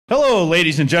So,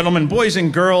 ladies and gentlemen, boys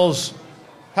and girls,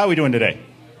 how are we doing today?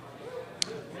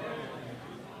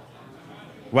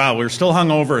 Wow, we're still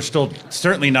hungover,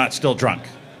 certainly not still drunk.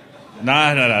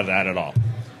 Not that at all.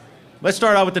 Let's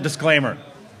start out with the disclaimer.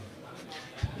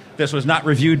 This was not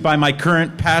reviewed by my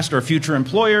current, past, or future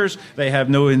employers. They have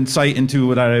no insight into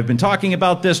what I've been talking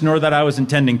about this, nor that I was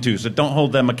intending to, so don't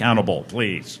hold them accountable,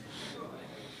 please.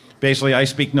 Basically, I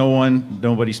speak no one,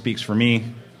 nobody speaks for me.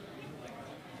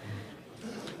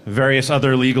 Various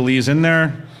other legalese in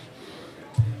there.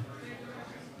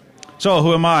 So,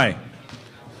 who am I?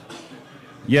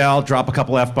 Yeah, I'll drop a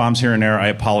couple F-bombs here and there. I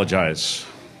apologize.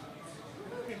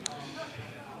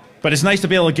 But it's nice to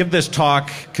be able to give this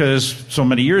talk because so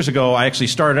many years ago, I actually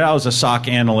started out as a SOC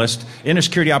analyst in a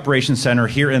security operations center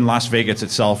here in Las Vegas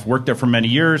itself. Worked there for many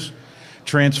years.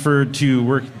 Transferred to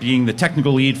work being the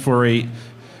technical lead for a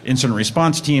incident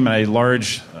response team at a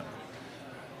large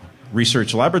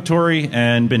research laboratory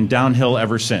and been downhill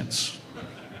ever since.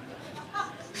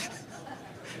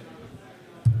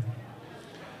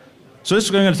 So this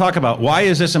is what I'm going to talk about. Why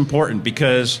is this important?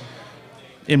 Because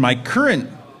in my current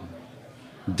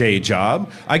day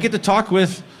job, I get to talk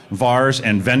with VARs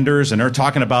and vendors, and they're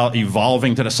talking about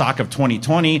evolving to the SOC of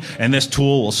 2020, and this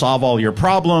tool will solve all your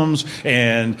problems,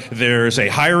 and there's a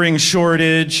hiring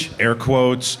shortage, air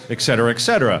quotes, et cetera, et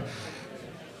cetera.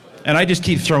 And I just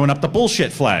keep throwing up the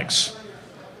bullshit flags.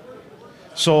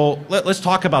 So let's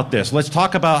talk about this. Let's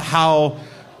talk about how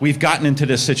we've gotten into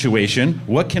this situation,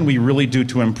 what can we really do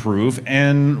to improve,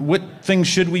 and what things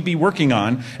should we be working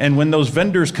on. And when those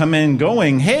vendors come in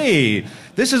going, hey,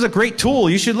 this is a great tool,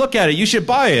 you should look at it, you should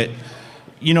buy it,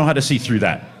 you know how to see through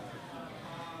that.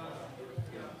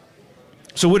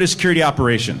 So what is security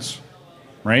operations,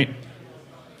 right?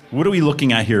 What are we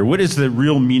looking at here? What is the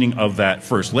real meaning of that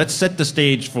first? Let's set the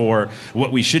stage for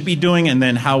what we should be doing and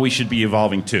then how we should be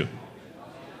evolving to.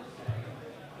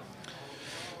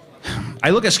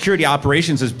 I look at security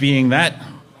operations as being that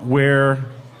where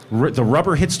the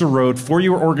rubber hits the road for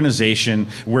your organization,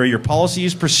 where your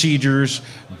policies, procedures,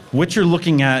 what you're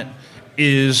looking at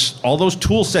is all those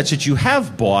tool sets that you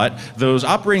have bought, those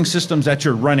operating systems that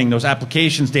you're running, those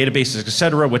applications, databases,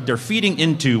 etc., what they're feeding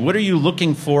into. What are you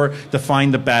looking for to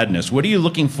find the badness? What are you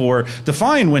looking for to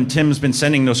find when Tim's been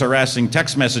sending those harassing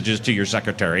text messages to your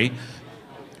secretary,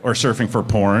 or surfing for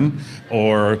porn,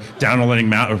 or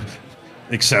downloading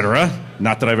etc.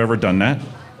 Not that I've ever done that.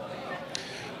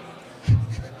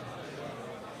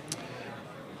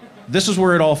 This is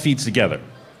where it all feeds together,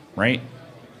 right?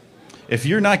 If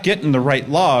you're not getting the right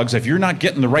logs, if you're not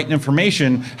getting the right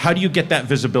information, how do you get that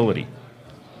visibility?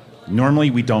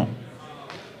 Normally we don't,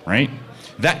 right?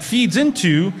 That feeds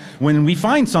into, when we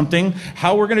find something,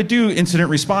 how we're going to do incident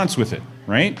response with it,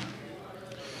 right?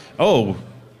 Oh,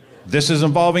 this is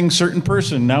involving a certain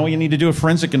person. Now we need to do a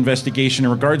forensic investigation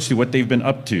in regards to what they've been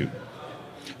up to.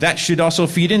 That should also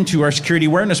feed into our security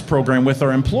awareness program with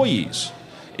our employees.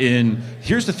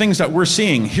 Here's the things that we're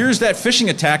seeing. Here's that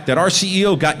phishing attack that our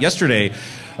CEO got yesterday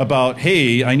about,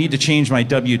 hey, I need to change my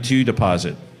W-2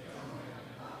 deposit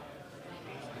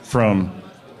from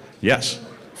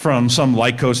some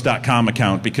lycos.com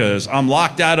account because I'm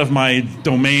locked out of my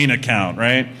domain account,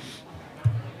 right?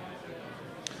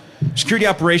 Security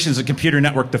operations and computer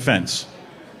network defense.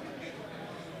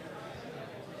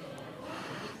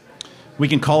 We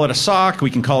can call it a SOC,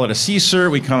 we can call it a CCERT,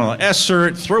 we can call it an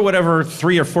SCERT, throw whatever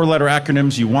 3 or 4 letter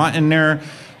acronyms you want in there.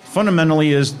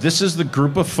 Fundamentally this is the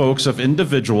group of folks, of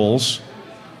individuals,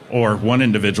 or one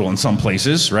individual in some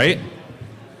places, right?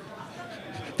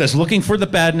 That's looking for the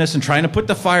badness and trying to put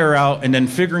the fire out and then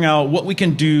figuring out what we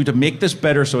can do to make this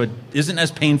better so it isn't as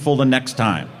painful the next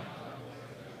time.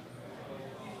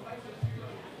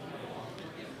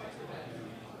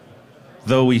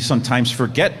 Though we sometimes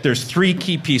forget, there's 3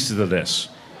 key pieces of this.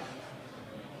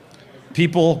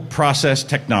 People, process,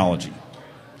 technology.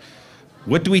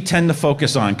 What do we tend to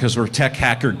focus on because we're tech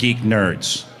hacker geek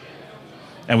nerds?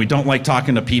 And we don't like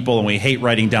talking to people and we hate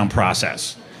writing down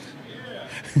process.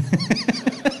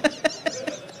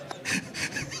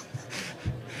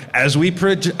 As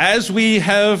we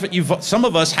have, some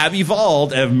of us have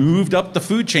evolved, have moved up the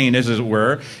food chain, as it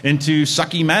were, into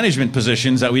sucky management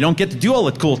positions that we don't get to do all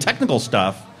the cool technical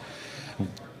stuff.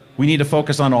 We need to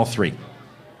focus on all 3.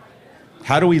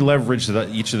 How do we leverage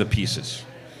each of the pieces?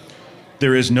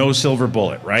 There is no silver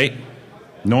bullet, right?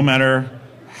 No matter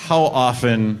how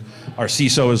often our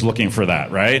CISO is looking for that,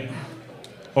 right?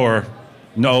 Or,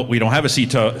 no, we don't have a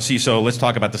CISO, let's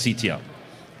talk about the CTO.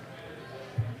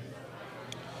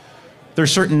 There are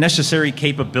certain necessary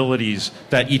capabilities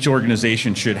that each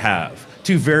organization should have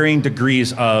to varying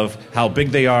degrees of how big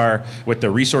they are, what the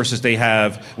resources they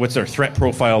have, what's their threat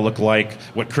profile look like,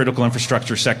 what critical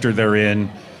infrastructure sector they're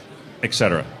in,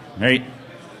 etc. Right?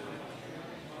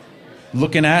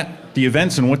 Looking at the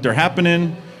events and what they're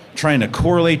happening, trying to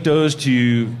correlate those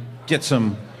to get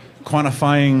some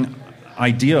quantifying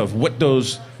idea of what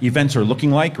those events are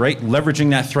looking like, right?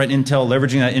 Leveraging that threat intel,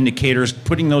 leveraging that indicators,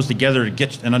 putting those together to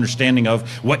get an understanding of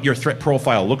what your threat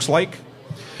profile looks like.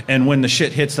 And when the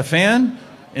shit hits the fan,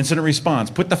 incident response.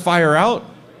 Put the fire out,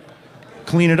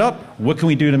 clean it up. What can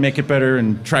we do to make it better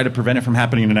and try to prevent it from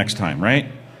happening the next time, right?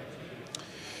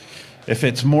 If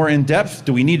it's more in-depth,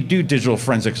 do we need to do digital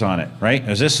forensics on it, right?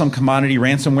 Is this some commodity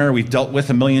ransomware we've dealt with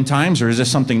a million times, or is this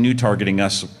something new targeting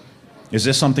us? Is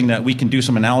this something that we can do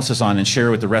some analysis on and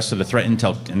share with the rest of the threat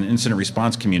intel and incident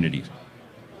response communities?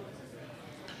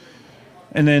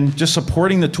 And then just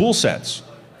supporting the tool sets,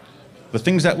 the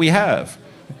things that we have.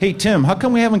 Hey, Tim, how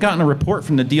come we haven't gotten a report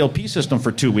from the DLP system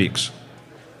for 2 weeks?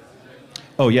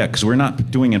 Oh, yeah, because we're not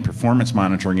doing in performance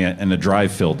monitoring yet and the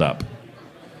drive filled up.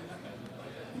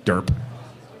 Derp.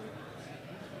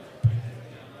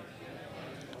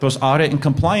 Those audit and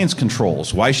compliance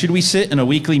controls. Why should we sit in a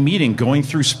weekly meeting going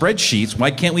through spreadsheets?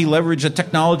 Why can't we leverage the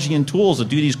technology and tools to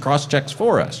do these cross-checks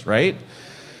for us, right?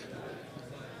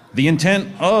 The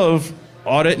intent of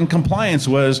audit and compliance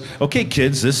was, okay,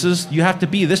 kids, you have to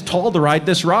be this tall to ride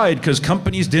this ride because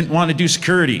companies didn't want to do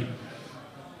security.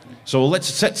 So let's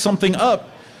set something up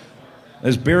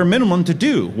as bare minimum to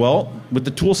do. Well, with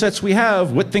the tool sets we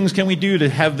have, what things can we do to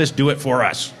have this do it for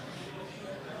us?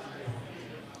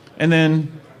 And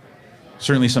then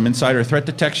certainly some insider threat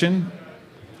detection.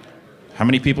 How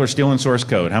many people are stealing source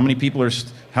code? How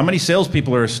many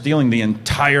salespeople are stealing the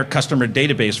entire customer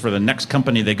database for the next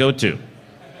company they go to?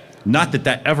 Not that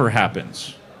that ever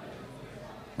happens,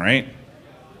 right?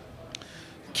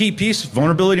 Key piece,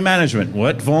 vulnerability management.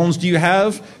 What vulns do you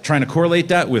have? Trying to correlate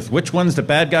that with which ones the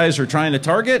bad guys are trying to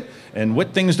target, and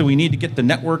what things do we need to get the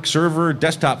network, server,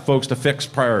 desktop folks to fix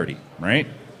priority, right?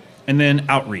 And then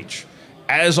outreach.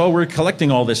 As we're collecting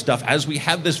all this stuff, as we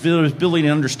have this visibility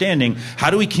and understanding, how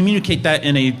do we communicate that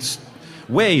in a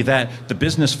way that the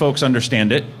business folks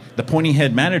understand it, the pointing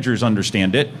head managers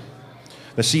understand it,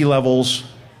 the C-levels,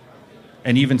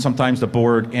 and even sometimes the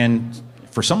board, and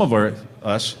for some of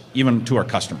us, even to our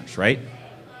customers, right?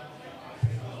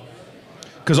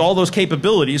 Because all those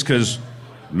capabilities, because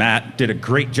Matt did a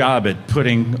great job at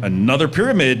putting another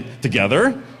pyramid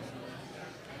together.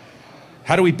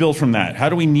 How do we build from that? How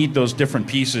do we need those different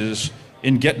pieces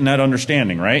in getting that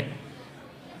understanding, right?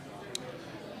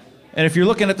 And if you're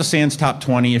looking at the SANS Top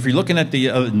 20, if you're looking at the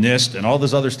NIST and all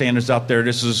those other standards out there,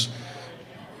 this is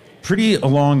pretty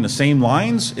along the same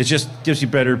lines. It just gives you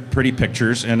better, pretty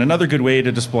pictures, and another good way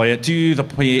to display it to the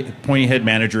pointy head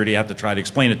manager you have to try to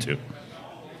explain it to.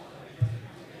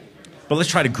 But let's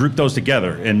try to group those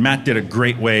together, and Matt did a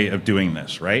great way of doing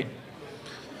this, right?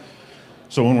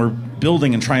 So when we're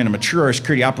building and trying to mature our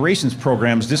security operations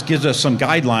programs, this gives us some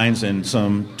guidelines and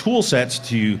some tool sets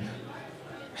to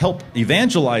help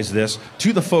evangelize this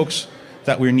to the folks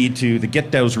that we need to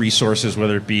get those resources,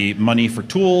 whether it be money for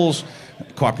tools,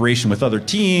 cooperation with other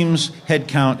teams,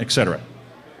 headcount, etc.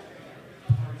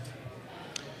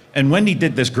 And Wendy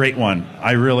did this great one.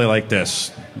 I really like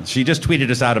this. She just tweeted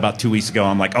this out about 2 weeks ago.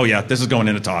 I'm like, oh yeah, this is going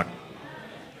in a talk.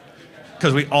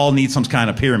 Because we all need some kind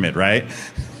of pyramid, right?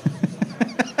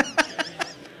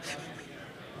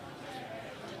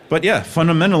 But yeah,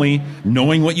 fundamentally,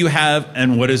 knowing what you have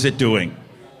and what is it doing.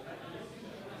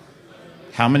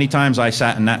 How many times I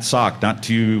sat in that SOC not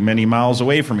too many miles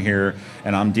away from here,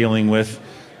 and I'm dealing with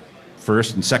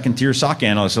first and second tier SOC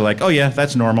analysts who are like, oh yeah,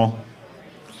 that's normal.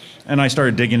 And I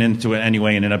started digging into it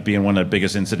anyway and ended up being one of the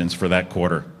biggest incidents for that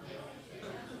quarter.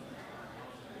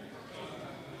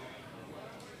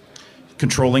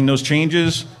 Controlling those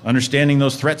changes, understanding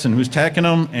those threats and who's attacking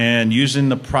them, and using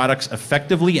the products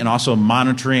effectively, and also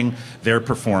monitoring their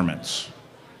performance.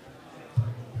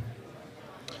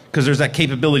 Because there's that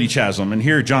capability chasm, and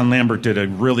here John Lambert did a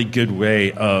really good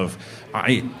way of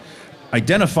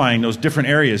identifying those different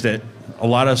areas that a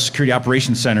lot of security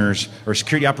operations centers or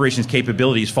security operations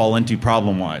capabilities fall into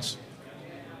problem-wise.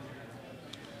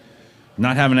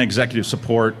 Not having executive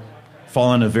support,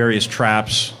 fall into various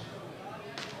traps.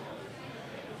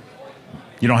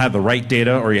 You don't have the right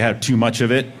data, or you have too much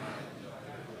of it.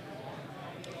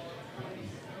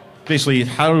 Basically,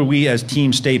 how do we as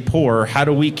teams stay poor? How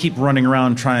do we keep running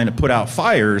around trying to put out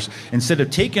fires instead of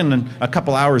taking a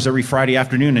couple hours every Friday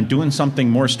afternoon and doing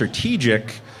something more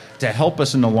strategic to help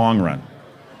us in the long run?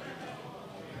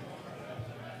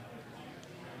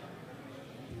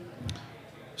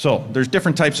 So there's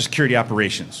different types of security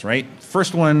operations, right?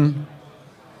 First one,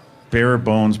 bare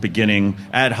bones beginning,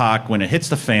 ad hoc, when it hits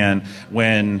the fan,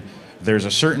 when there's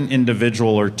a certain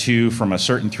individual or two from a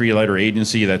certain three-letter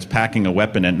agency that's packing a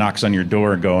weapon and knocks on your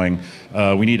door going,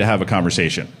 we need to have a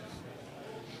conversation,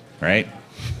 right?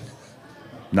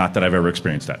 Not that I've ever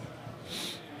experienced that.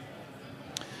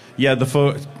 Yeah,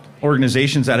 the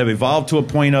organizations that have evolved to a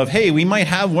point of, hey, we might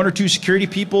have one or two security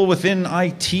people within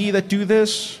IT that do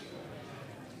this.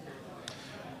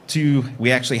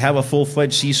 We actually have a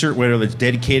full-fledged CSIRT, whether it's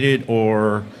dedicated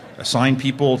or assign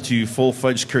people to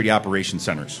full-fledged security operations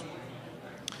centers.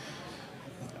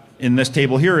 In this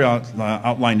table here, I'll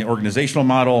outline the organizational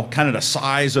model, kind of the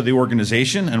size of the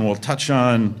organization, and we'll touch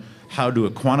on how to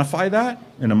quantify that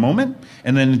in a moment,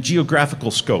 and then the geographical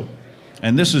scope.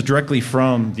 And this is directly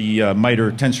from the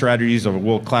MITRE 10 Strategies of a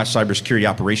World-Class Cybersecurity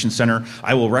Operations Center.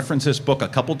 I will reference this book a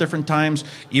couple different times,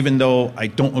 even though I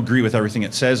don't agree with everything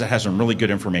it says. It has some really good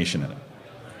information in it.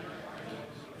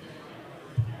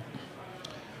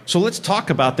 So let's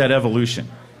talk about that evolution.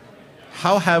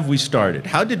 How have we started?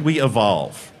 How did we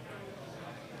evolve?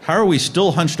 How are we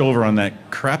still hunched over on that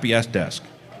crappy-ass desk?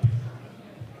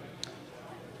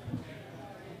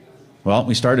 Well,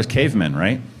 we start as cavemen,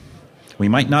 right? We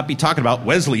might not be talking about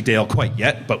Wensleydale quite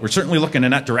yet, but we're certainly looking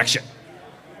in that direction,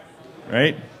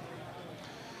 right?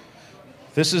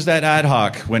 This is that ad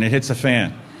hoc when it hits the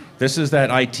fan. This is that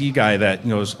IT guy that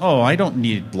goes, oh, I don't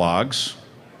need logs.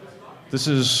 This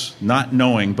is not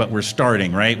knowing, but we're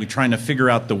starting, right? We're trying to figure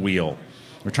out the wheel.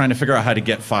 We're trying to figure out how to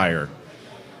get fire.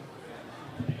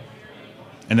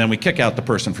 And then we kick out the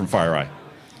person from FireEye.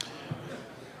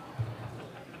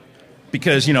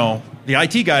 Because, you know, the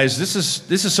IT guys, this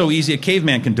is so easy a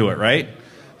caveman can do it, right?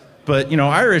 But, you know,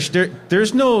 Irish,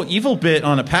 there's no evil bit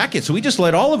on a packet, so we just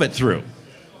let all of it through,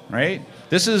 right?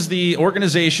 This is the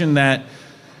organization that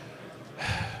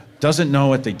doesn't know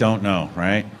what they don't know,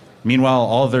 right? Meanwhile,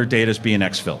 all of their data is being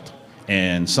exfilled.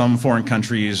 And some foreign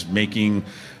countries making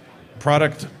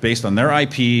product based on their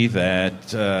IP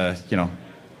that, you know,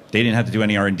 they didn't have to do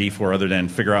any R&D for other than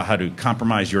figure out how to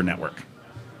compromise your network.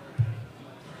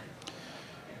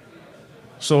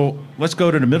 So let's go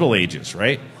to the Middle Ages,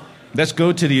 right? Let's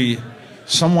go to the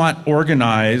somewhat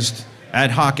organized,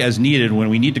 ad hoc as needed when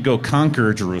we need to go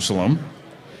conquer Jerusalem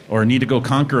or need to go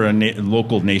conquer a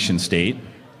local nation state.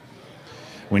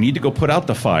 We need to go put out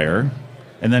the fire,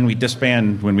 and then we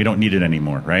disband when we don't need it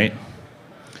anymore, right?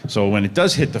 So when it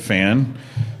does hit the fan,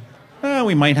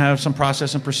 we might have some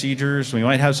process and procedures, we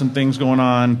might have some things going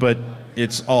on, but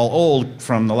it's all old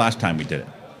from the last time we did it.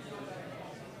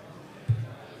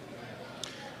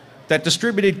 That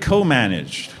distributed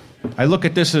co-managed, I look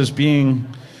at this as being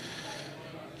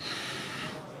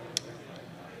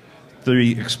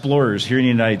the explorers here in the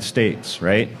United States,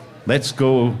 right? Let's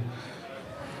go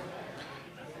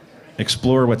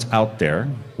explore what's out there.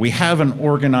 We have an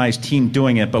organized team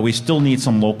doing it, but we still need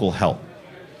some local help.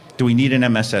 Do we need an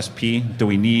MSSP? Do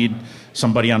we need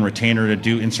somebody on retainer to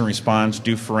do incident response,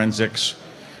 do forensics?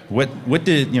 What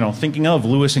did, you know, thinking of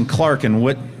Lewis and Clark and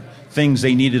what things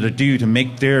they needed to do to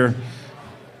make their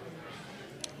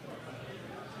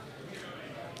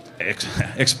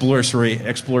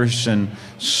exploration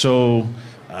so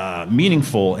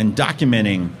meaningful in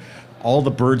documenting all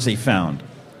the birds they found,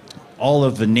 all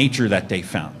of the nature that they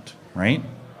found, right?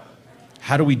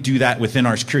 How do we do that within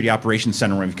our security operations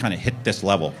center when we've kind of hit this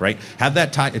level, right? Have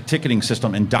that ticketing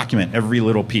system and document every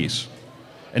little piece.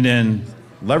 And then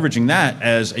leveraging that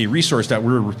as a resource that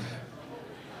we're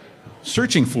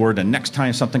searching for the next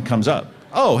time something comes up.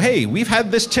 Oh, hey, we've had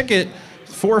this ticket,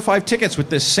 4 or 5 tickets with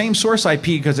this same source IP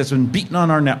because it's been beaten on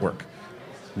our network.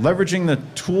 Leveraging the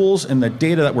tools and the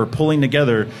data that we're pulling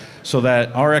together so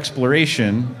that our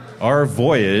exploration, our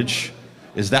voyage,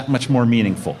 is that much more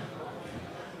meaningful.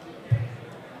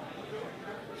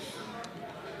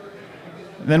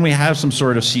 Then we have some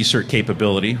sort of CSIRT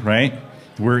capability, right?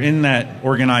 We're in that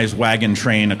organized wagon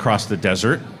train across the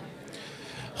desert.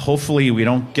 Hopefully we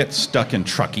don't get stuck in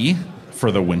Truckee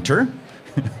for the winter,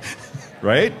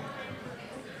 right?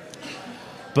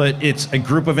 But it's a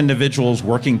group of individuals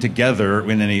working together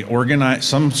in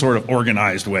some sort of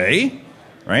organized way,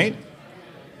 right?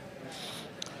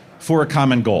 For a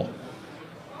common goal.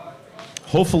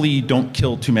 Hopefully you don't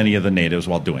kill too many of the natives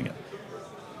while doing it.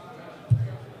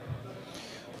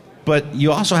 But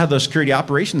you also have those security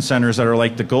operations centers that are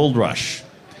like the gold rush,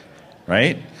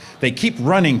 right? They keep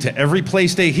running to every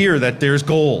place they hear that there's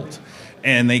gold.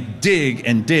 And they dig,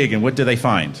 and what do they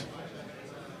find?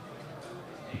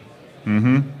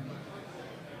 And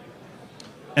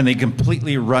they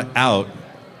completely rut out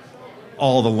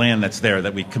all the land that's there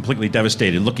that we completely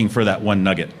devastated, looking for that one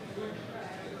nugget.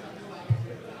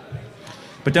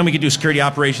 But then we could do security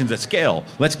operations at scale.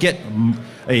 Let's get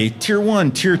a tier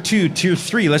 1, tier 2, tier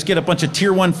 3. Let's get a bunch of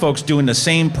tier 1 folks doing the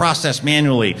same process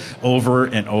manually over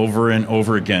and over and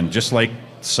over again, just like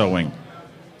sewing.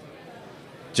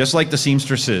 Just like the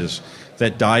seamstresses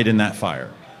that died in that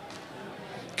fire.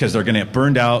 Because they're going to get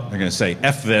burned out. They're going to say,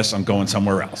 F this, I'm going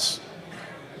somewhere else.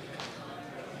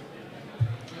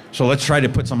 So let's try to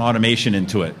put some automation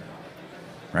into it,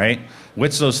 right?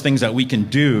 What's those things that we can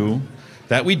do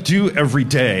that we do every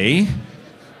day?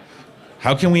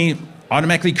 How can we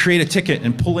automatically create a ticket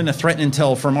and pull in a threat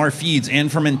intel from our feeds and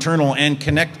from internal and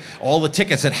connect all the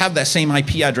tickets that have that same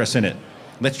IP address in it?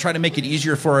 Let's try to make it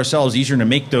easier for ourselves, easier to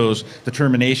make those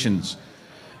determinations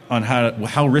on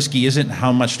how risky is it and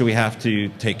how much do we have to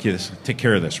take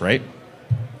care of this, right?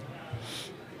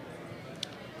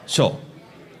 So,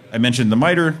 I mentioned the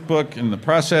MITRE book and the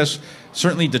process.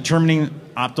 Certainly determining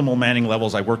optimal manning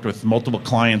levels. I worked with multiple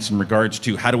clients in regards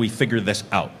to how do we figure this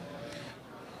out.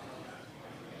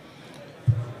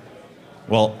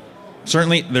 Well,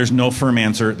 certainly there's no firm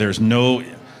answer. There's no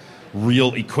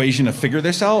real equation to figure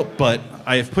this out, but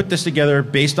I have put this together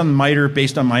based on MITRE,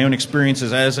 based on my own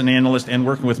experiences as an analyst and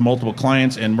working with multiple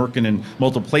clients and working in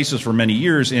multiple places for many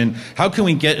years in how can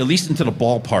we get at least into the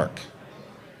ballpark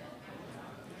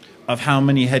of how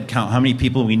many headcount, how many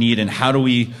people we need, and how do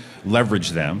we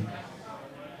leverage them.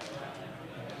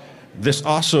 This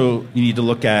also, you need to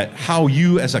look at how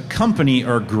you as a company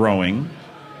are growing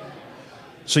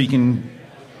so you can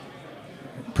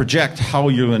project how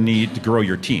you're going to need to grow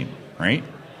your team, right?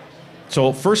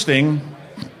 So first thing,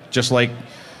 just like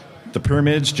the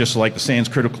pyramids, just like the SANS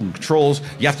critical controls,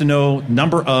 you have to know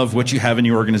number of what you have in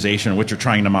your organization and what you're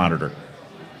trying to monitor.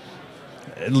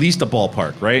 At least a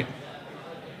ballpark, right?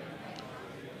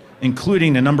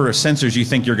 Including the number of sensors you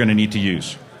think you're going to need to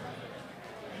use.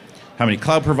 How many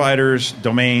cloud providers,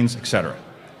 domains, etc.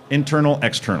 Internal,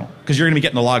 external, because you're going to be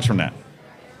getting the logs from that.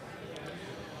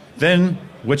 Then,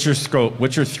 what's your scope?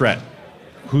 What's your threat?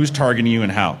 Who's targeting you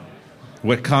and how?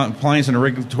 What compliance and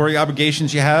regulatory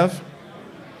obligations you have?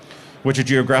 What's your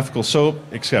geographical scope,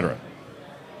 etc.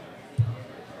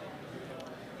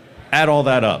 Add all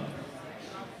that up.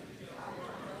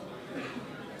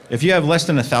 If you have less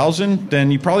than 1,000,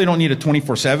 then you probably don't need a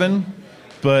 24/7,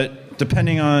 but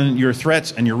depending on your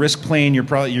threats and your risk plane, you're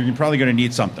probably going to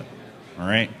need something, all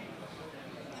right?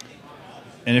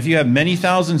 And if you have many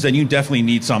thousands, then you definitely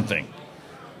need something.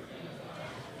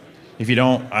 If you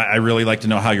don't, I really like to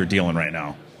know how you're dealing right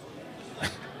now.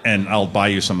 And I'll buy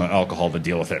you some alcohol to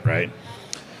deal with it, right?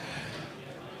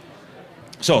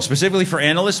 So specifically for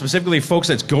analysts, specifically folks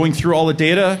that's going through all the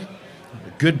data,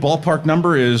 a good ballpark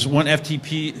number is 1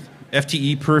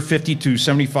 FTE per 50 to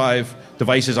 75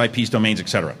 devices, IPs, domains,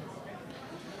 etc.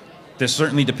 This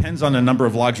certainly depends on the number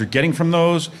of logs you're getting from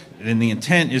those, and the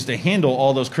intent is to handle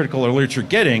all those critical alerts you're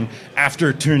getting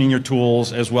after tuning your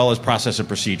tools as well as process and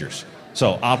procedures.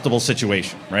 So optimal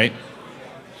situation, right?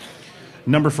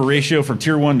 Number for ratio from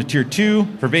tier 1 to tier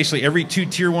 2 for basically every 2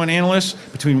 tier 1 analysts,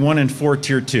 between 1 and 4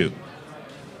 tier 2.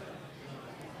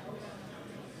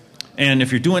 And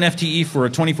if you're doing FTE for a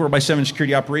 24/7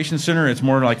 security operations center, it's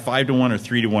more like 5 to 1 or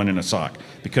 3 to 1 in a SOC,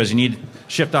 because you need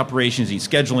shift operations, you need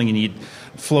scheduling, you need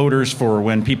floaters for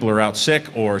when people are out sick,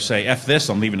 or say, F this,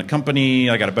 I'm leaving the company,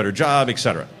 I got a better job,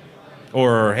 etc.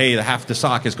 Or, hey, half the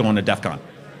SOC is going to DEF CON.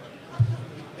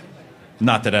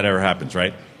 Not that that ever happens,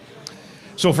 right?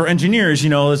 So for engineers, you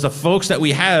know, as the folks that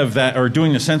we have that are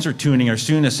doing the sensor tuning or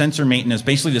doing the sensor maintenance,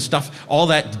 basically the stuff, all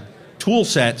that tool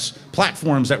sets,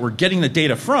 platforms that we're getting the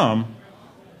data from,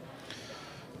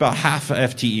 about half a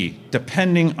FTE,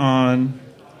 depending on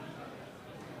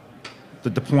the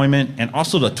deployment and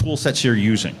also the tool sets you're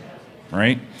using,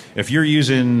 right? If you're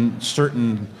using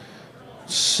certain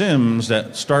SIMs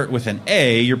that start with an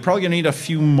A, you're probably going to need a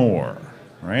few more,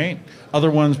 right?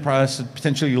 Other ones probably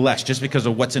potentially less, just because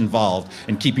of what's involved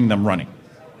in keeping them running.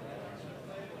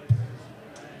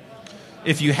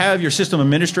 If you have your system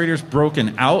administrators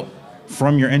broken out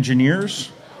from your engineers,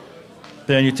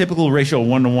 then your typical ratio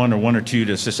 1 to 1 or 1 or 2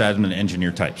 to sysadmin and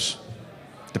engineer types.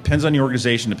 Depends on your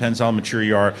organization, depends how mature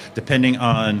you are, depending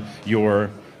on your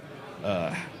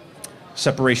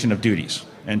separation of duties.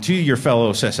 And to your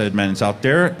fellow sysadmins out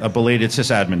there, a belated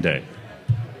sysadmin day.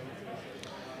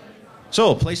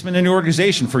 So, placement in the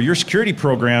organization for your security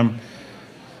program,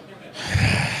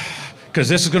 because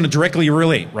this is going to directly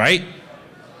relate, right?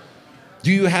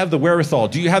 Do you have the wherewithal?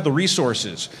 Do you have the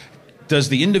resources? Does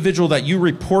the individual that you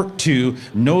report to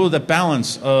know the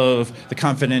balance of the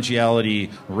confidentiality,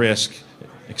 risk,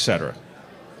 etc.?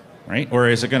 Right? Or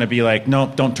is it going to be like,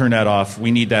 nope, don't turn that off.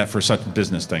 We need that for such a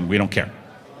business thing. We don't care.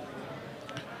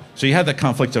 So you have that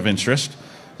conflict of interest.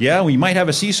 Yeah, we might have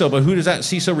a CISO, but who does that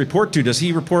CISO report to? Does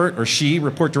he report or she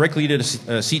report directly to the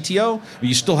CTO?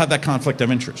 You still have that conflict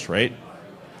of interest, right?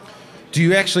 Do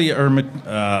you actually are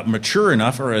mature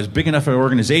enough or as big enough an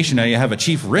organization now you have a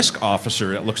chief risk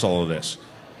officer that looks at all of this?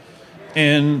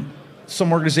 And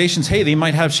some organizations, hey, they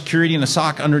might have security in a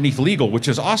SOC underneath legal, which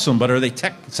is awesome, but are they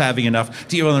tech savvy enough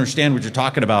to even understand what you're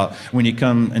talking about when you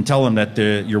come and tell them that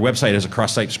your website has a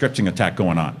cross-site scripting attack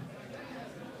going on?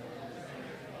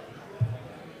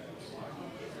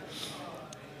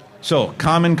 So,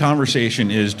 common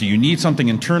conversation is, do you need something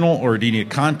internal or do you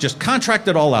need to just contract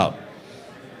it all out?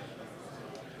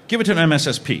 Give it to an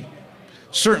MSSP.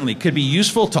 Certainly could be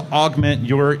useful to augment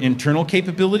your internal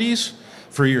capabilities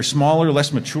for your smaller,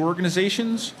 less mature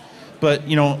organizations, but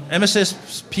you know,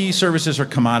 MSSP services are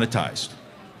commoditized.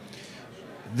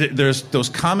 There's those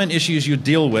common issues you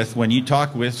deal with when you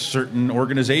talk with certain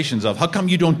organizations of, how come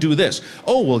you don't do this?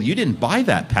 Oh, well, you didn't buy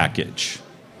that package.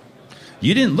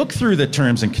 You didn't look through the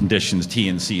terms and conditions,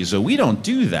 T&C, so we don't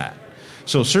do that.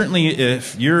 So certainly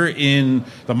if you're in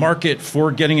the market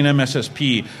for getting an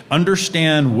MSSP,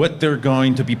 understand what they're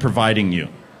going to be providing you.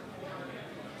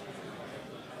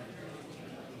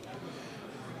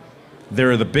 There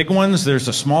are the big ones, there's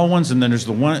the small ones, and then there's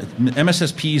the one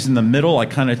MSSPs in the middle. I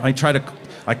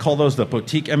call those the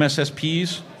boutique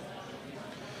MSSPs.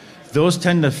 Those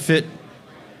tend to fit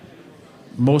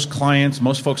most clients,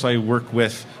 most folks I work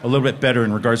with a little bit better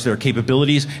in regards to their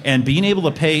capabilities and being able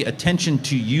to pay attention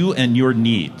to you and your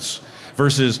needs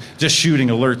versus just shooting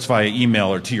alerts via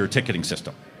email or to your ticketing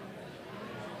system.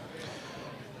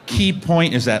 Key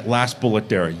point is that last bullet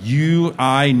there.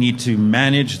 I need to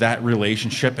manage that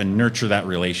relationship and nurture that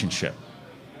relationship.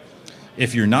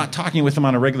 If you're not talking with them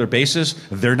on a regular basis,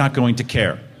 they're not going to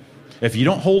care. If you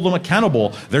don't hold them accountable,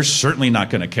 they're certainly not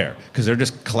going to care because they're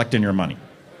just collecting your money.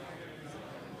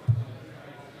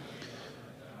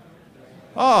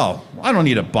 Oh, I don't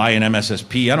need to buy an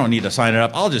MSSP. I don't need to sign it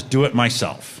up. I'll just do it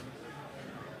myself.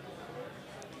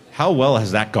 How well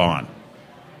has that gone?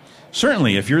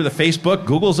 Certainly, if you're the Facebook,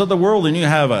 Googles of the world, and you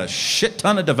have a shit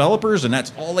ton of developers and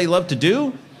that's all they love to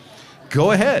do,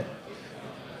 go ahead.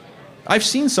 I've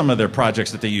seen some of their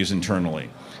projects that they use internally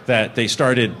that they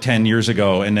started 10 years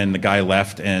ago and then the guy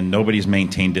left and nobody's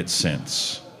maintained it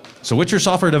since. So what's your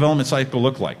software development cycle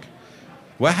look like?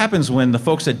 What happens when the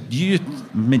folks that you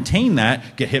maintain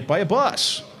that get hit by a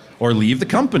bus or leave the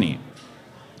company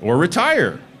or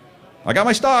retire? I got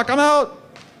my stock, I'm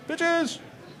out, bitches.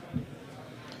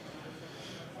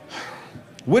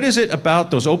 What is it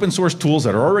about those open source tools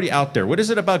that are already out there? What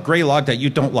is it about Graylog that you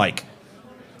don't like?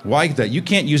 Why that you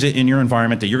can't use it in your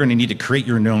environment, that you're going to need to create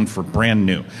your own for brand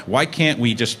new? Why can't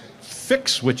we just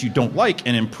fix what you don't like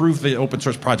and improve the open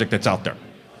source project that's out there?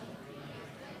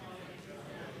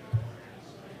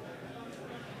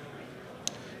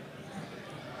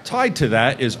 Tied to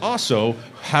that is also,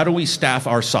 how do we staff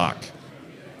our SOC?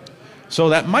 So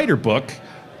that MITRE book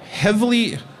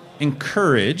heavily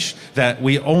encouraged that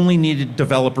we only needed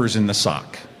developers in the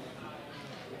SOC.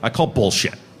 I call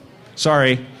bullshit.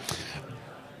 Sorry.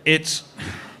 It's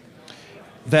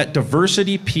that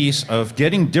diversity piece of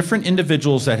getting different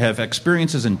individuals that have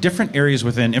experiences in different areas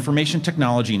within information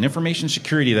technology and information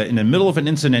security that in the middle of an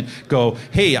incident go,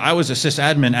 hey, I was a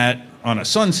sysadmin on a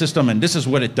Sun system and this is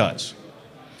what it does.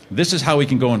 This is how we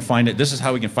can go and find it. This is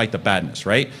how we can fight the badness,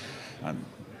 right?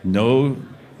 No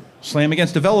slam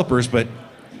against developers, but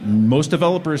most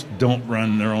developers don't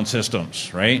run their own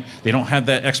systems, right? They don't have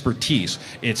that expertise.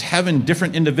 It's having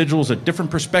different individuals at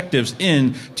different perspectives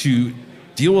in to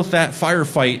deal with that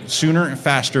firefight sooner and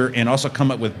faster and also come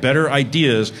up with better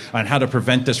ideas on how to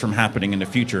prevent this from happening in the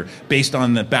future based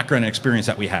on the background and experience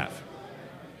that we have.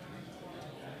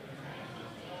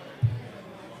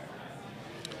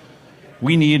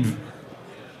 We need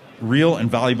real and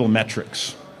valuable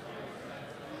metrics.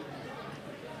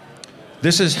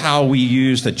 This is how we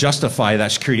use to justify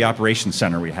that security operations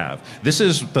center we have. This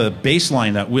is the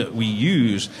baseline that we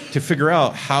use to figure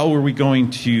out how are we going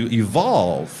to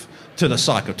evolve to the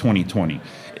SOC of 2020.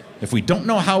 If we don't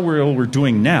know how we're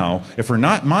doing now, if we're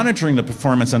not monitoring the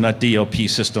performance on that DLP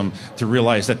system to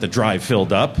realize that the drive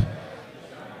filled up,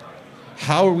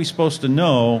 how are we supposed to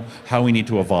know how we need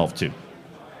to evolve to?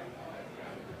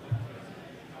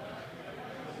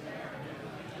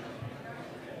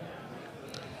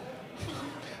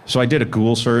 So I did a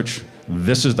Google search.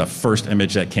 This is the first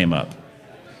image that came up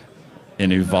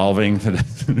in evolving.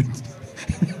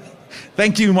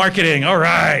 Thank you, marketing. All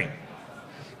right.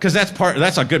 Because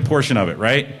that's a good portion of it,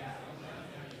 right?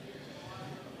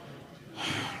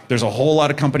 There's a whole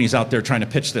lot of companies out there trying to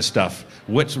pitch this stuff.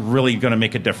 What's really going to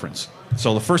make a difference?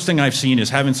 So the first thing I've seen is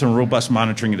having some robust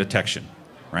monitoring and detection.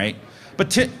 right?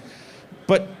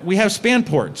 But we have span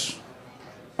ports.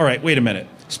 All right, wait a minute.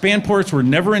 Span ports were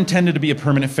never intended to be a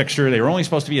permanent fixture. They were only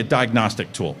supposed to be a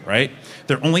diagnostic tool, right?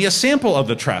 They're only a sample of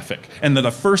the traffic, and they're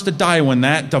the first to die when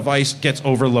that device gets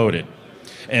overloaded.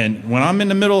 And when I'm in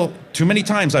the middle, too many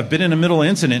times I've been in the middle of an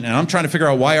incident, and I'm trying to figure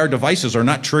out why our devices are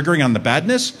not triggering on the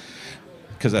badness,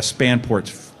 because that span port's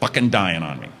fucking dying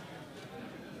on me.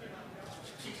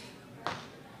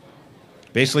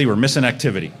 Basically, we're missing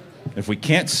activity. If we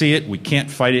can't see it, we can't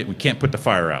fight it, we can't put the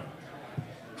fire out.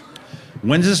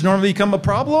 When does this normally become a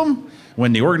problem?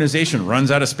 When the organization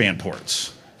runs out of span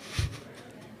ports.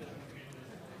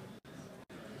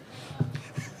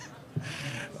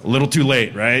 A little too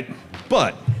late, right?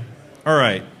 But, all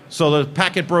right, so the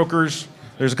packet brokers,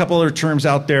 there's a couple other terms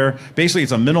out there. Basically,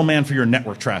 it's a middleman for your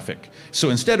network traffic. So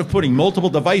instead of putting multiple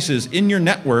devices in your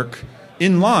network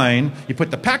in line, you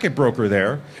put the packet broker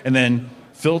there and then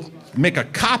make a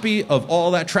copy of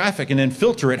all that traffic and then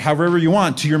filter it however you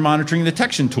want to your monitoring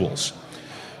detection tools.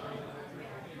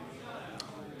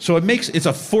 So it's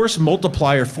a force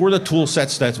multiplier for the tool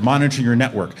sets that's monitoring your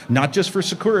network, not just for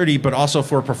security, but also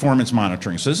for performance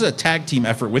monitoring. So this is a tag team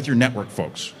effort with your network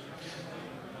folks.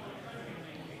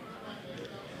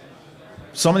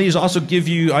 Some of these also give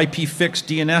you IP fix,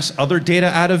 DNS, other data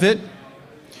out of it.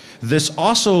 This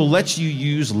also lets you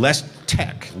use less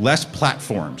tech, less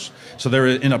platforms. So there,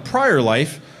 in a prior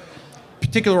life,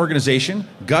 particular organization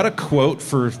got a quote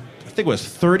for, I think it was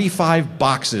 35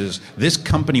 boxes this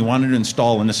company wanted to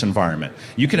install in this environment.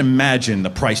 You can imagine the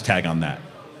price tag on that.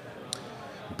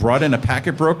 Brought in a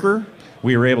packet broker,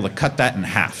 we were able to cut that in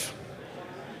half.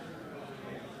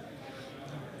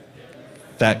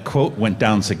 That quote went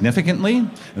down significantly.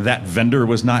 That vendor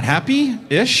was not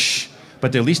happy-ish,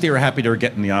 but at least they were happy they were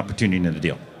getting the opportunity in the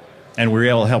deal. And we were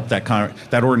able to help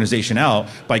that organization out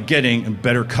by getting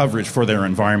better coverage for their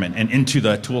environment and into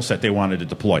the tool set they wanted to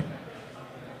deploy.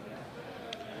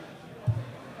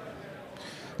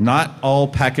 Not all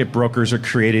packet brokers are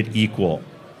created equal.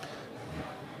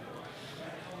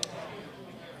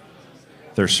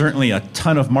 There's certainly a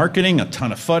ton of marketing, a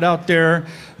ton of FUD out there.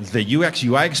 The UX,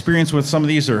 UI experience with some of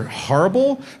these are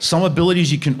horrible. Some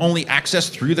abilities you can only access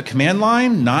through the command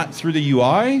line, not through the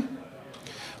UI.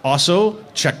 Also,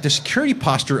 check the security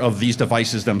posture of these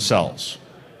devices themselves.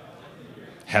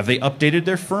 Have they updated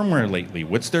their firmware lately?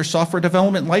 What's their software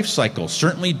development life cycle?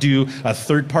 Certainly do a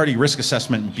third-party risk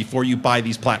assessment before you buy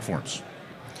these platforms.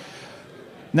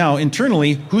 Now,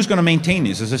 internally, who's going to maintain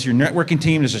these? Is this your networking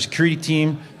team? Is it a security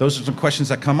team? Those are some questions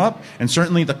that come up, and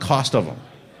certainly the cost of them.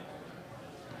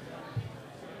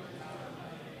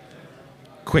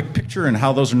 Quick picture and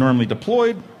how those are normally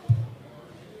deployed.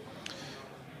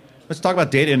 Let's talk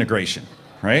about data integration,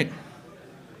 right?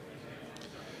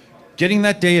 Getting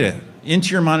that data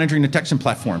into your monitoring detection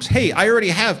platforms. Hey, I already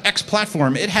have X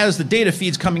platform. It has the data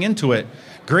feeds coming into it.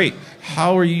 Great.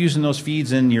 How are you using those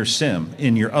feeds in your SIM,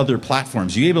 in your other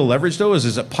platforms? Are you able to leverage those?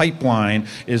 Is it pipeline?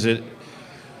 Is it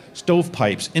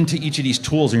stovepipes into each of these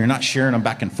tools and you're not sharing them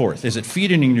back and forth? Is it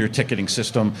feeding into your ticketing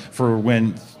system for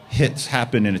when hits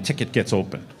happen and a ticket gets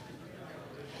opened?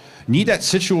 Need that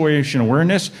situation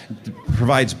awareness,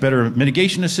 provides better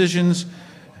mitigation decisions,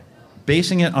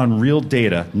 basing it on real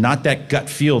data, not that gut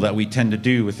feel that we tend to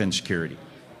do within security.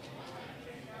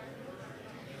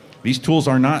 These tools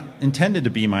are not intended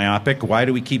to be myopic. Why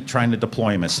do we keep trying to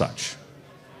deploy them as such?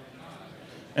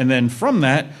 And then from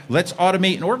that, let's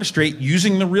automate and orchestrate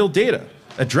using the real data.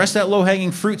 Address that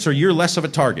low-hanging fruit so you're less of a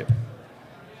target.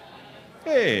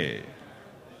 Hey.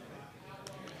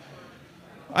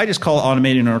 I just call it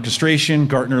automating and orchestration.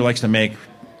 Gartner likes to make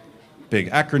big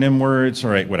acronym words.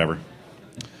 All right, whatever.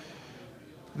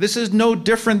 This is no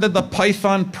different than the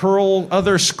Python, Perl,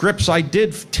 other scripts I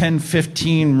did 10,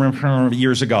 15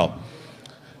 years ago,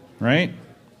 right?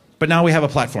 But now we have a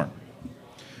platform.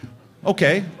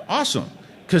 Okay, awesome.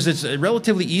 Because it's a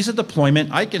relatively easy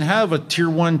deployment. I can have a tier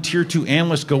 1, tier 2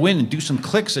 analyst go in and do some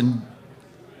clicks and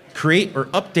create or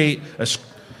update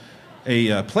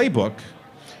a playbook.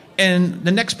 And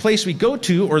the next place we go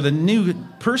to, or the new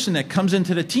person that comes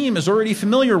into the team is already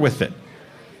familiar with it.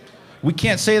 We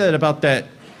can't say that about that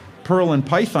Perl and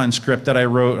Python script that I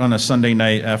wrote on a Sunday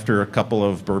night after a couple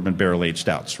of bourbon barrel-aged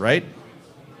stouts, right?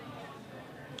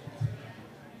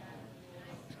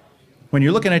 When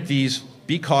you're looking at these,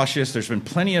 be cautious. There's been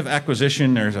plenty of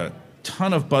acquisition. There's a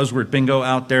ton of buzzword bingo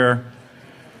out there.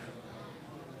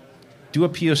 Do a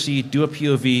POC, do a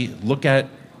POV, look at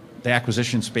the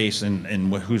acquisition space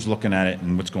and who's looking at it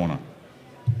and what's going on.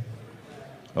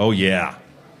 Oh, yeah.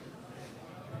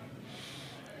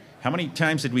 How many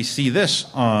times did we see this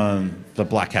on the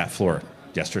black hat floor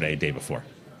yesterday, day before,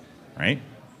 right?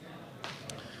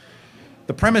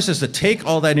 The premise is to take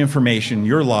all that information,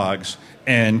 your logs,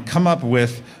 and come up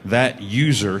with that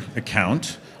user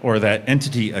account or that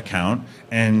entity account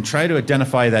and try to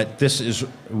identify that this is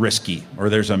risky or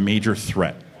there's a major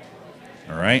threat.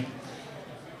 All right?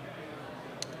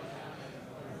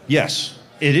 Yes,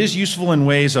 it is useful in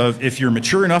ways of if you're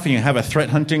mature enough and you have a threat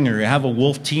hunting or you have a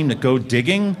wolf team to go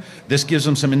digging, this gives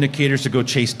them some indicators to go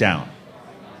chase down.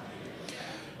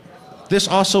 This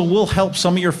also will help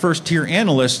some of your first tier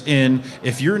analysts in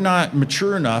if you're not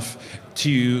mature enough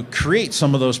to create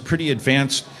some of those pretty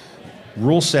advanced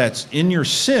rule sets in your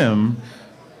SIM,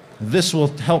 this will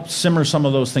help simmer some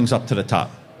of those things up to the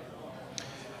top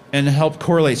and help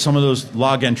correlate some of those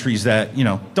log entries that, you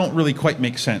know, don't really quite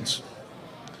make sense.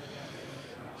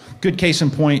 Good case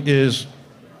in point is,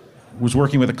 was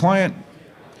working with a client.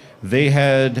 They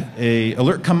had an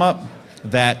alert come up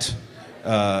that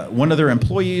one of their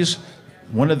employees,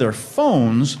 one of their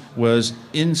phones was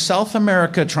in South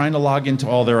America trying to log into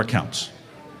all their accounts.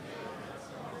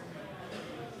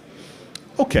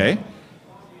 Okay.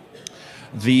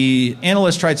 The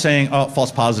analyst tried saying, oh,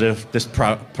 false positive, this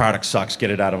product sucks,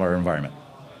 get it out of our environment.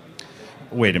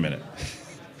 Wait a minute.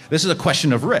 This is a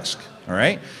question of risk, all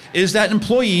right? Is that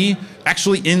employee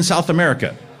actually in South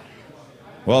America?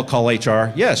 Well, call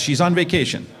HR. Yes, she's on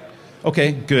vacation.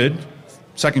 Okay, good.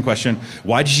 Second question,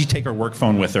 why did she take her work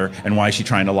phone with her and why is she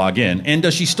trying to log in? And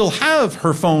does she still have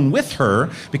her phone with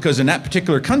her? Because in that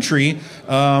particular country,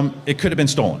 it could have been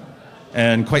stolen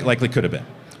and quite likely could have been.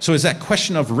 So is that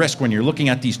question of risk when you're looking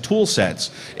at these tool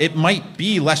sets, it might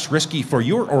be less risky for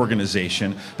your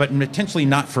organization, but potentially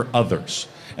not for others.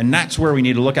 And that's where we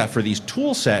need to look at for these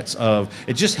tool sets of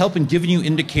it's just helping giving you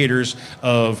indicators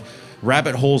of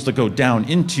rabbit holes to go down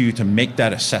into to make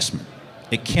that assessment.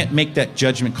 It can't make that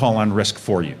judgment call on risk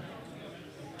for you.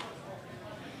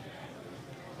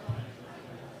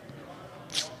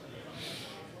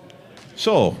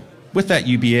 So, with that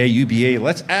UBA,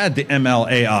 let's add the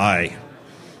MLAI.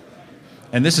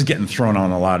 And this is getting thrown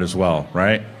on a lot as well,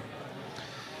 right?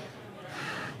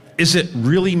 Is it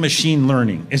really machine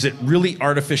learning? Is it really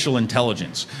artificial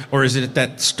intelligence? Or is it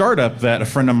that startup that a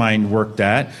friend of mine worked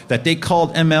at that they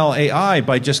called MLAI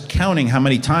by just counting how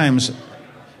many times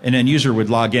an end user would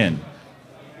log in?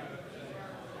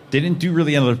 They didn't do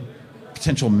really any other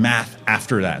potential math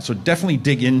after that. So definitely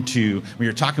dig into when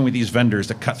you're talking with these vendors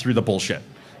to cut through the bullshit,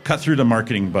 cut through the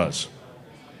marketing buzz.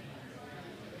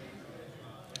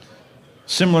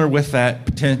 Similar with that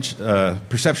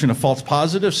perception of false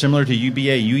positive, similar to UBA,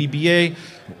 UEBA,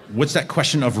 what's that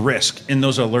question of risk in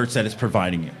those alerts that it's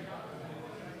providing you?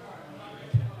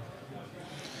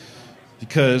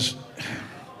 Because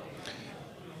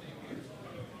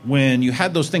when you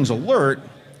had those things alert,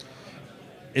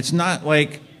 it's not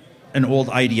like an old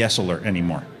IDS alert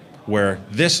anymore, where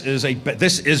this is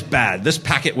bad, this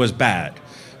packet was bad.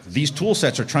 These tool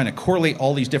sets are trying to correlate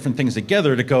all these different things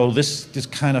together to go, this is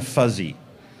kind of fuzzy.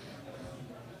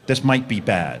 This might be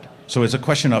bad. So it's a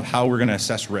question of how we're going to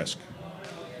assess risk.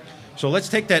 So let's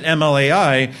take that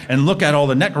MLAI and look at all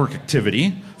the network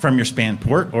activity from your span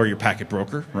port or your packet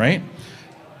broker, right?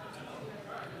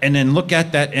 And then look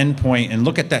at that endpoint and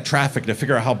look at that traffic to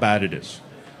figure out how bad it is.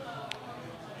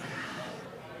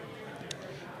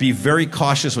 Be very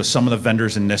cautious with some of the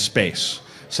vendors in this space.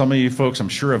 Some of you folks, I'm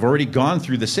sure, have already gone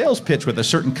through the sales pitch with a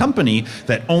certain company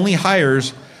that only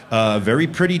hires very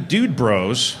pretty dude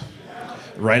bros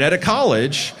right out of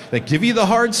college that give you the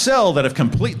hard sell, that have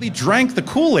completely drank the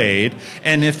Kool-Aid,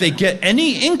 and if they get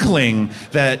any inkling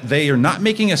that they are not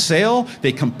making a sale,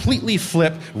 they completely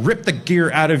flip, rip the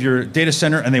gear out of your data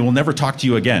center, and they will never talk to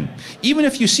you again. Even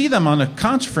if you see them on a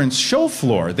conference show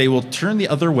floor, they will turn the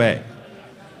other way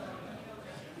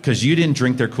because you didn't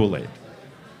drink their Kool-Aid.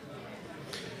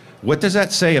 What does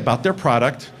that say about their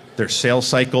product, their sales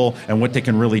cycle, and what they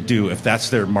can really do if that's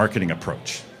their marketing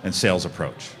approach and sales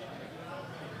approach?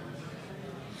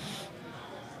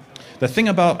 The thing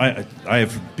about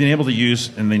I've been able to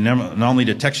use in the anomaly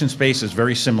detection space is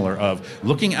very similar of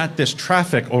looking at this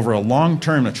traffic over a long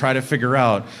term to try to figure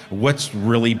out what's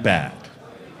really bad.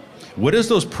 What is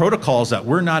those protocols that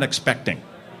we're not expecting?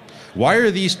 Why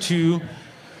are these two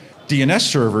DNS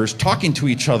servers talking to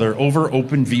each other over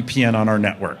OpenVPN on our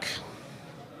network?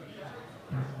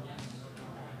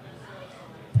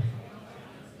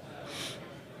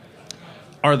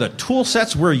 Are the tool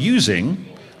sets we're using,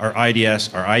 our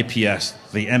IDS, our IPS,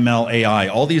 the MLAI,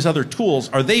 all these other tools,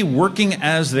 are they working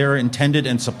as they're intended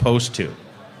and supposed to?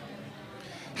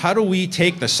 How do we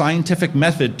take the scientific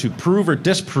method to prove or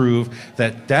disprove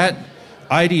that that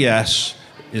IDS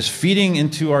is feeding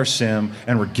into our SIM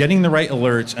and we're getting the right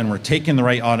alerts and we're taking the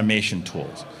right automation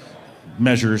tools,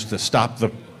 measures to stop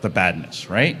the the badness,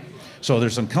 right? So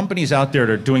there's some companies out there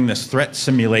that are doing this threat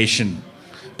simulation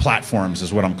platforms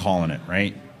is what I'm calling it,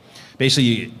 right?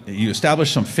 Basically, you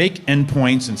establish some fake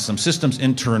endpoints and some systems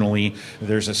internally.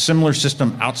 There's a similar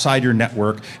system outside your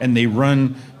network, and they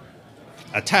run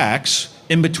attacks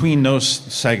in between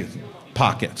those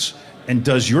pockets. And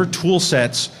does your tool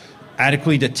sets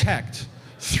adequately detect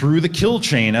through the kill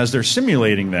chain as they're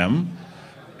simulating them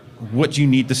what you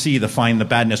need to see to find the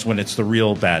badness when it's the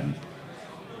real bad?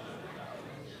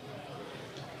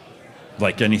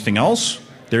 Like anything else,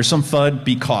 there's some FUD,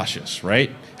 be cautious,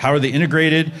 right? How are they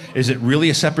integrated? Is it really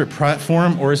a separate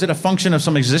platform, or is it a function of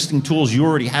some existing tools you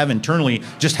already have internally,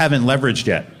 just haven't leveraged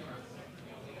yet?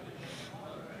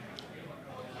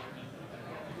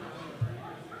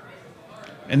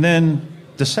 And then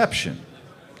deception,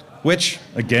 which,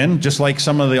 again, just like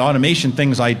some of the automation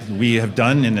things we have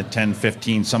done in the 10,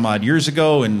 15, some odd years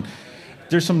ago, and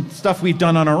there's some stuff we've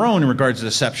done on our own in regards to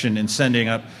deception and sending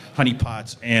up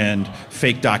honeypots and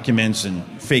fake documents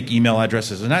and fake email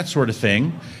addresses and that sort of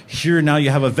thing. Here now you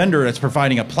have a vendor that's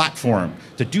providing a platform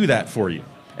to do that for you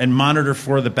and monitor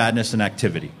for the badness and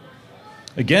activity.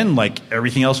 Again, like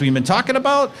everything else we've been talking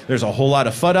about, there's a whole lot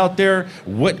of FUD out there.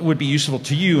 What would be useful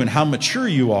to you and how mature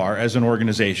you are as an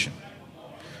organization?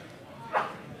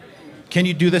 Can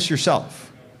you do this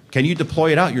yourself? Can you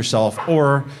deploy it out yourself?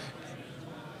 Or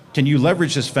can you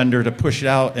leverage this vendor to push it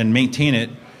out and maintain it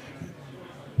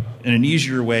in an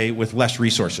easier way with less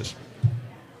resources?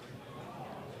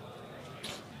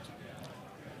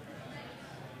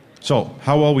 So,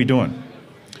 how well are we doing?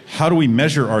 How do we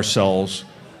measure ourselves?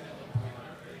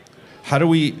 How do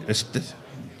we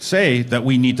say that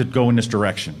we need to go in this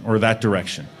direction or that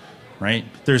direction, right?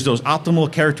 There's those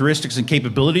optimal characteristics and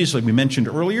capabilities like we mentioned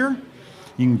earlier.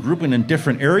 You can group them in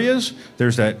different areas.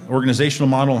 There's that organizational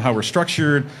model and how we're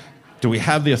structured. Do we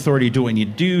have the authority to do what we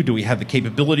need to do? Do we have the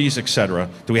capabilities, et cetera?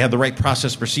 Do we have the right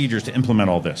process procedures to implement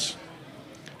all this?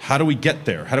 How do we get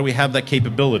there? How do we have that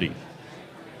capability?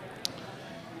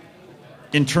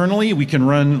 Internally, we can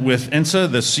run with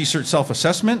INSA the CSIRT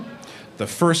self-assessment. The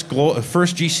first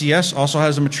GCS also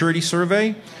has a maturity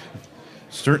survey.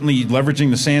 Certainly leveraging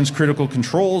the SANS critical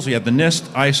controls. We have the NIST,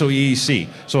 ISO, EEC.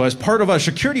 So as part of our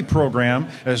security program,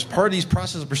 as part of these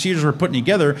process and procedures we're putting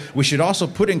together, we should also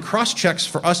put in cross-checks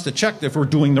for us to check if we're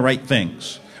doing the right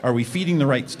things. Are we feeding the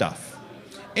right stuff?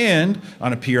 And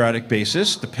on a periodic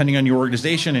basis, depending on your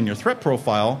organization and your threat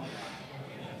profile,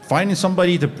 finding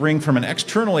somebody to bring from an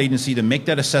external agency to make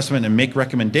that assessment and make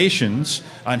recommendations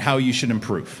on how you should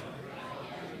improve.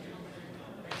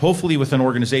 Hopefully with an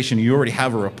organization you already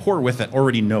have a rapport with that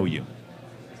already know you.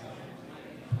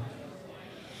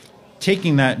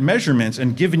 Taking that measurements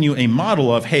and giving you a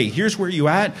model of, hey, here's where you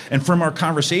at, and from our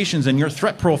conversations and your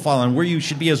threat profile and where you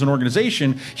should be as an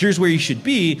organization, here's where you should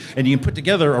be, and you can put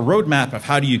together a roadmap of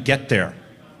how do you get there.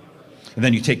 And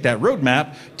then you take that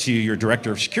roadmap to your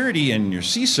director of security and your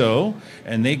CISO,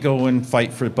 and they go and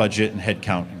fight for budget and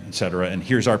headcount, et cetera, and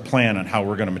here's our plan on how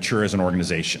we're going to mature as an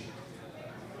organization.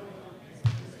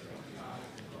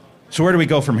 So where do we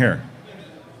go from here?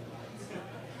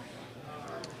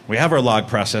 We have our log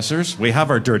processors. We have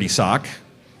our dirty sock.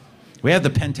 We have the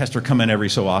pen tester come in every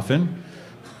so often.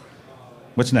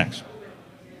 What's next?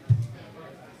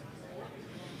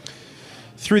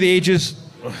 Through the ages,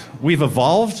 we've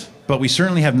evolved, but we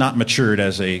certainly have not matured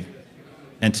as an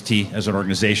entity, as an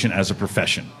organization, as a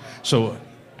profession. So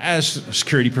as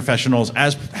security professionals,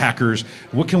 as hackers,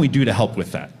 what can we do to help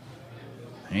with that?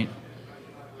 Right?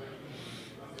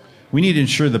 We need to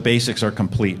ensure the basics are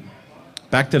complete.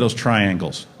 Back to those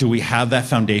triangles. Do we have that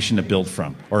foundation to build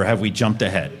from, or have we jumped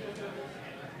ahead?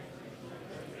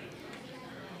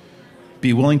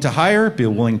 Be willing to hire, be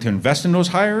willing to invest in those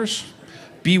hires.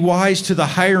 Be wise to the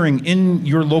hiring in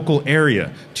your local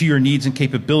area, to your needs and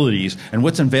capabilities, and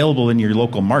what's available in your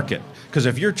local market. Because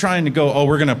if you're trying to go, oh,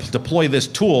 we're going to deploy this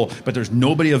tool, but there's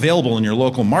nobody available in your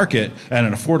local market at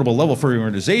an affordable level for your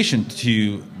organization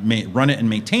to run it and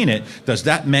maintain it, does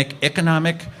that make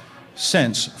economic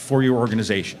sense for your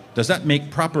organization? Does that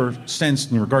make proper sense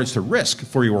in regards to risk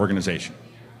for your organization?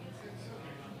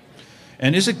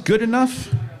 And is it good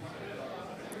enough?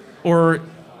 Or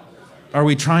are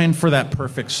we trying for that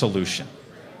perfect solution?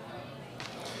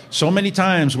 So many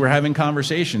times we're having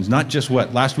conversations, not just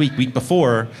last week, week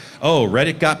before, oh,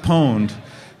 Reddit got pwned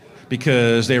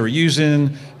because they were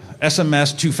using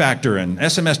SMS two-factor, and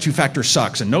SMS two-factor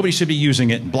sucks, and nobody should be using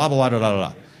it, and blah, blah, blah, blah,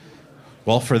 blah.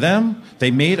 Well, for them, they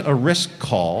made a risk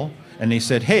call, and they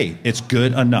said, hey, it's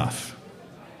good enough.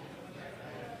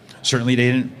 Certainly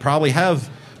they didn't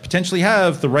potentially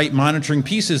have the right monitoring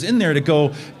pieces in there to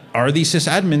go, are these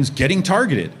sysadmins getting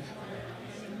targeted?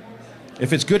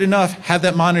 If it's good enough, have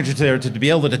that monitor there to be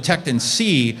able to detect and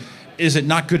see, is it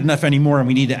not good enough anymore and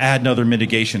we need to add other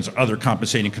mitigations or other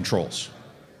compensating controls.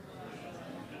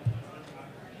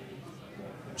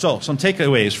 So, some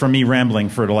takeaways from me rambling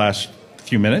for the last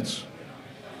few minutes.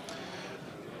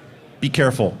 Be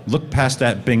careful. Look past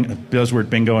that buzzword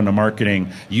bingo in the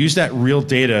marketing. Use that real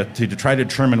data to try to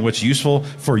determine what's useful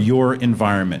for your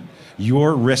environment,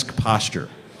 your risk posture.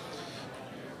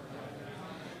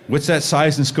 What's that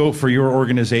size and scope for your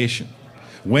organization?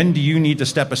 When do you need to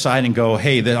step aside and go,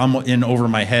 hey, I'm in over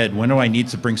my head. When do I need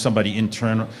to bring somebody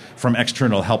internal from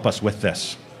external to help us with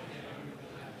this?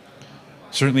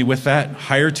 Certainly with that,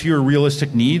 hire to your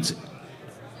realistic needs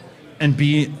and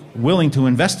be willing to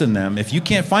invest in them. If you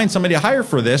can't find somebody to hire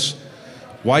for this,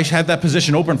 why have that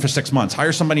position open for 6 months?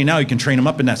 Hire somebody now, you can train them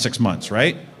up in that 6 months,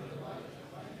 right?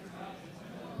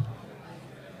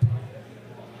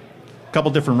 A couple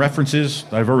different references.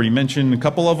 I've already mentioned a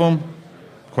couple of them.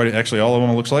 Actually, all of them,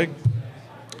 it looks like.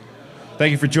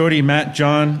 Thank you for Jody, Matt,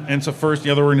 John, and so first, the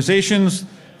other organizations.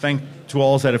 Thank to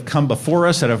all that have come before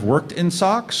us that have worked in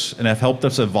SOX and have helped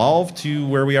us evolve to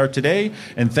where we are today.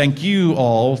 And thank you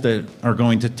all that are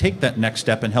going to take that next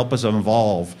step and help us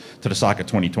evolve to the SOC of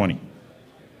 2020.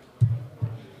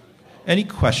 Any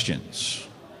questions?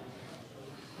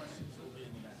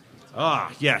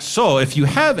 Yes. So if you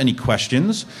have any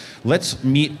questions, let's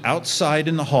meet outside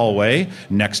in the hallway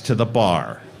next to the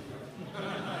bar.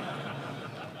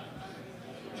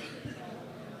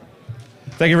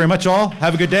 Thank you very much, all.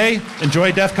 Have a good day.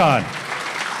 Enjoy DEF CON.